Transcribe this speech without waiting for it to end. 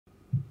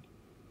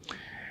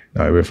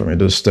Now, away from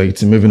Edo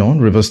State, moving on,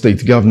 Rivers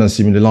State Governor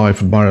Siminalayi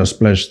Fubara has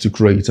pledged to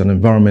create an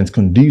environment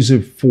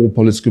conducive for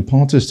political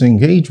parties to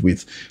engage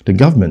with the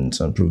government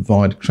and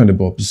provide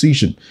credible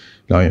opposition.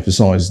 He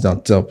emphasized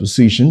that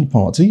opposition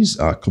parties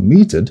are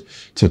committed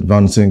to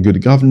advancing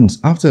good governance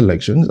after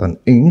elections and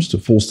aims to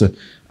foster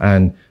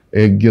an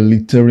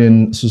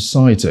egalitarian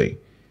society,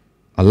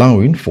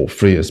 allowing for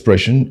free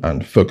expression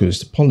and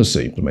focused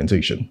policy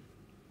implementation.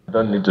 I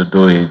don't need to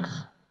do it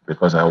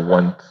because I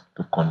want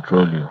to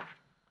control you.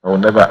 I will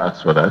never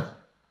ask for that.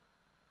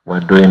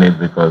 We're doing it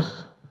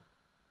because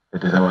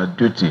it is our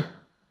duty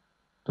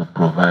to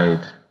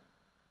provide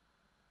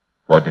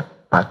for the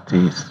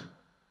parties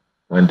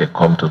when they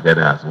come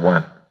together as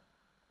one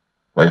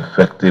for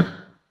effective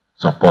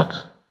support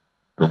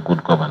to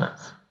good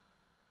governance.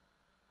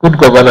 Good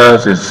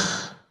governance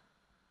is,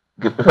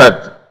 in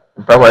fact,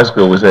 in primary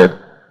school we said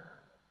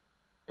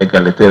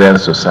egalitarian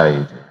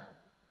society,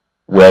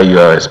 where you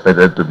are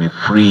expected to be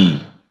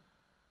free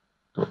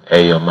to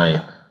air your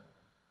mind.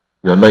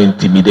 You're not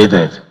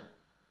intimidated.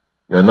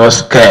 You're not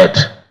scared.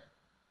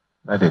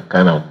 That's the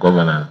kind of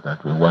governance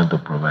that we want to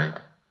provide.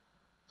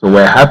 So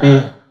we're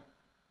happy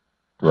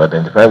to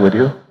identify with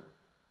you,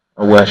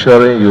 and we're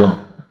assuring you,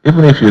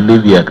 even if you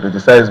live here,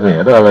 criticize me,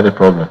 I don't have any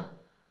problem.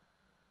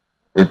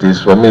 It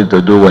is for me to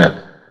do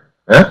well.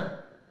 Eh?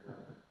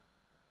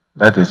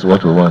 That is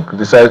what we want.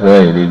 Criticize me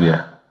when you live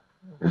here.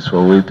 It's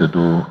for me to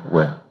do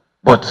well.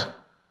 But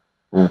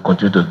we will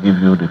continue to give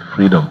you the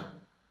freedom.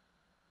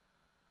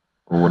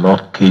 We will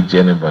not cage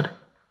anybody.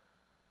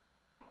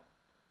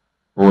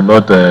 We will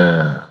not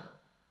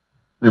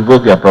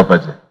revoke your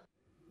property.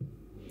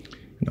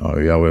 Now,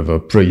 he, however,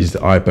 praised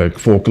Ipac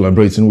for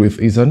collaborating with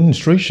his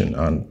administration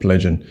and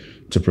pledging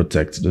to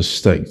protect the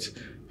state.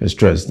 He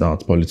stressed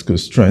that political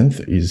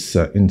strength is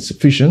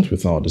insufficient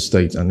without the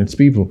state and its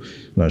people,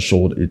 and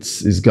assured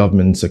his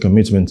government's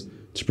commitment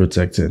to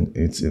protecting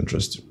its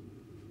interests.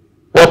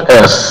 What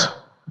else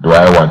do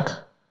I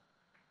want?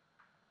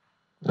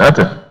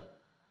 Nothing.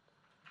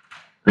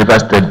 River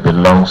State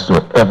belongs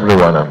to every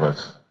one of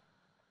us.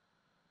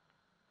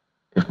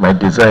 If my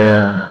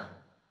desire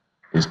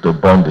is to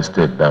burn the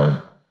state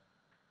down,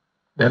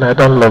 then I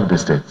don't love the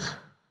state.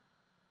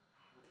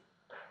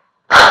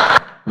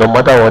 No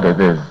matter what it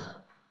is,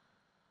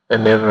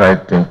 any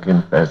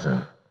right-thinking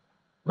person,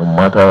 no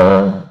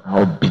matter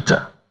how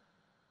bitter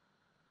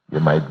you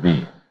might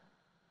be,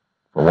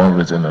 for one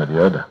reason or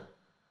the other,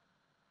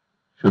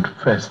 should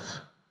first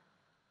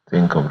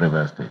think of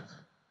River State.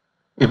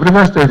 If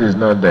River State is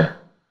not there,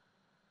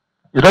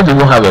 you don't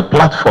even have a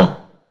platform.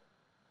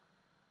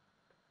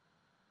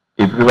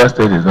 If River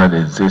State is not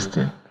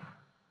existing,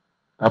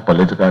 that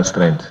political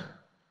strength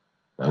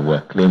that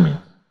we're claiming,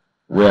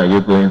 where are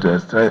you going to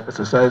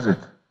exercise it?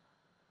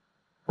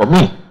 For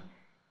me,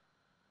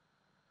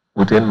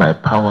 within my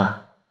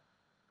power,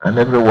 and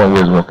everyone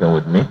who is working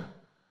with me,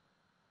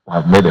 we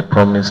have made a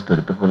promise to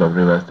the people of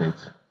River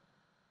State.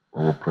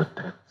 We will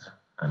protect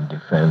and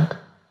defend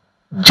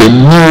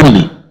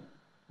genuinely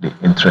the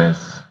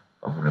interests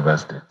of River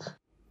State.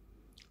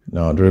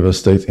 Now, the River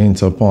State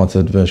Inter-Party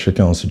Advisory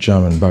Council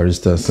Chairman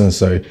Barrister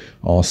Sensei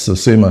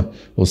Sosima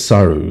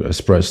Osaru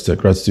expressed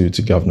gratitude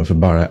to Governor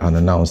Fubara and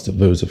announced a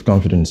vote of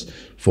confidence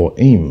for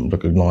him,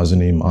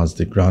 recognizing him as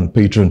the grand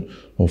patron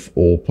of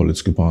all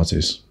political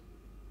parties.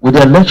 With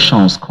the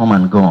elections come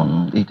and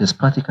gone, it is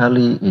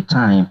practically a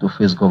time to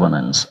face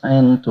governance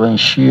and to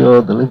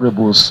ensure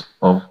deliverables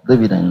of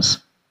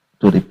dividends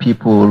to the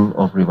people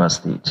of River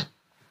State.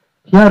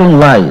 Herein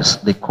lies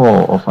the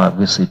core of our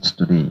visit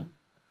today,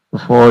 to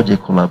forge a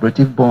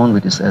collaborative bond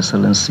with His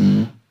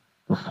Excellency,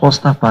 to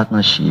foster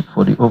partnership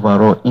for the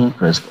overall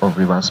interest of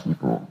Rivers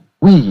people.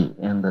 We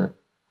in the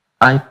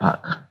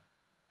Ipac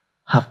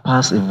have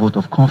passed a vote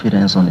of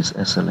confidence on His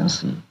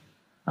Excellency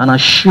and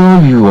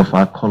assure you of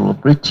our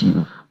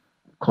collective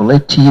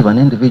and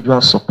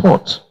individual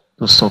support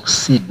to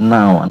succeed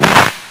now and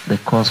the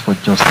cause for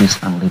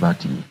justice and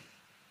liberty.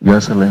 Your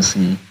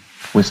Excellency,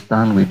 we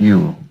stand with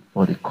you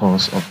for the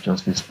cause of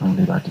justice and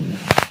liberty.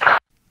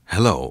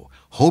 Hello,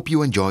 hope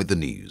you enjoyed the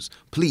news.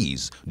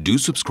 Please do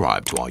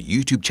subscribe to our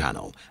YouTube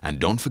channel and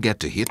don't forget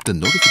to hit the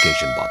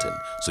notification button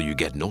so you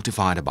get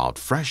notified about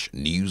fresh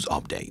news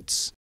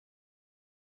updates.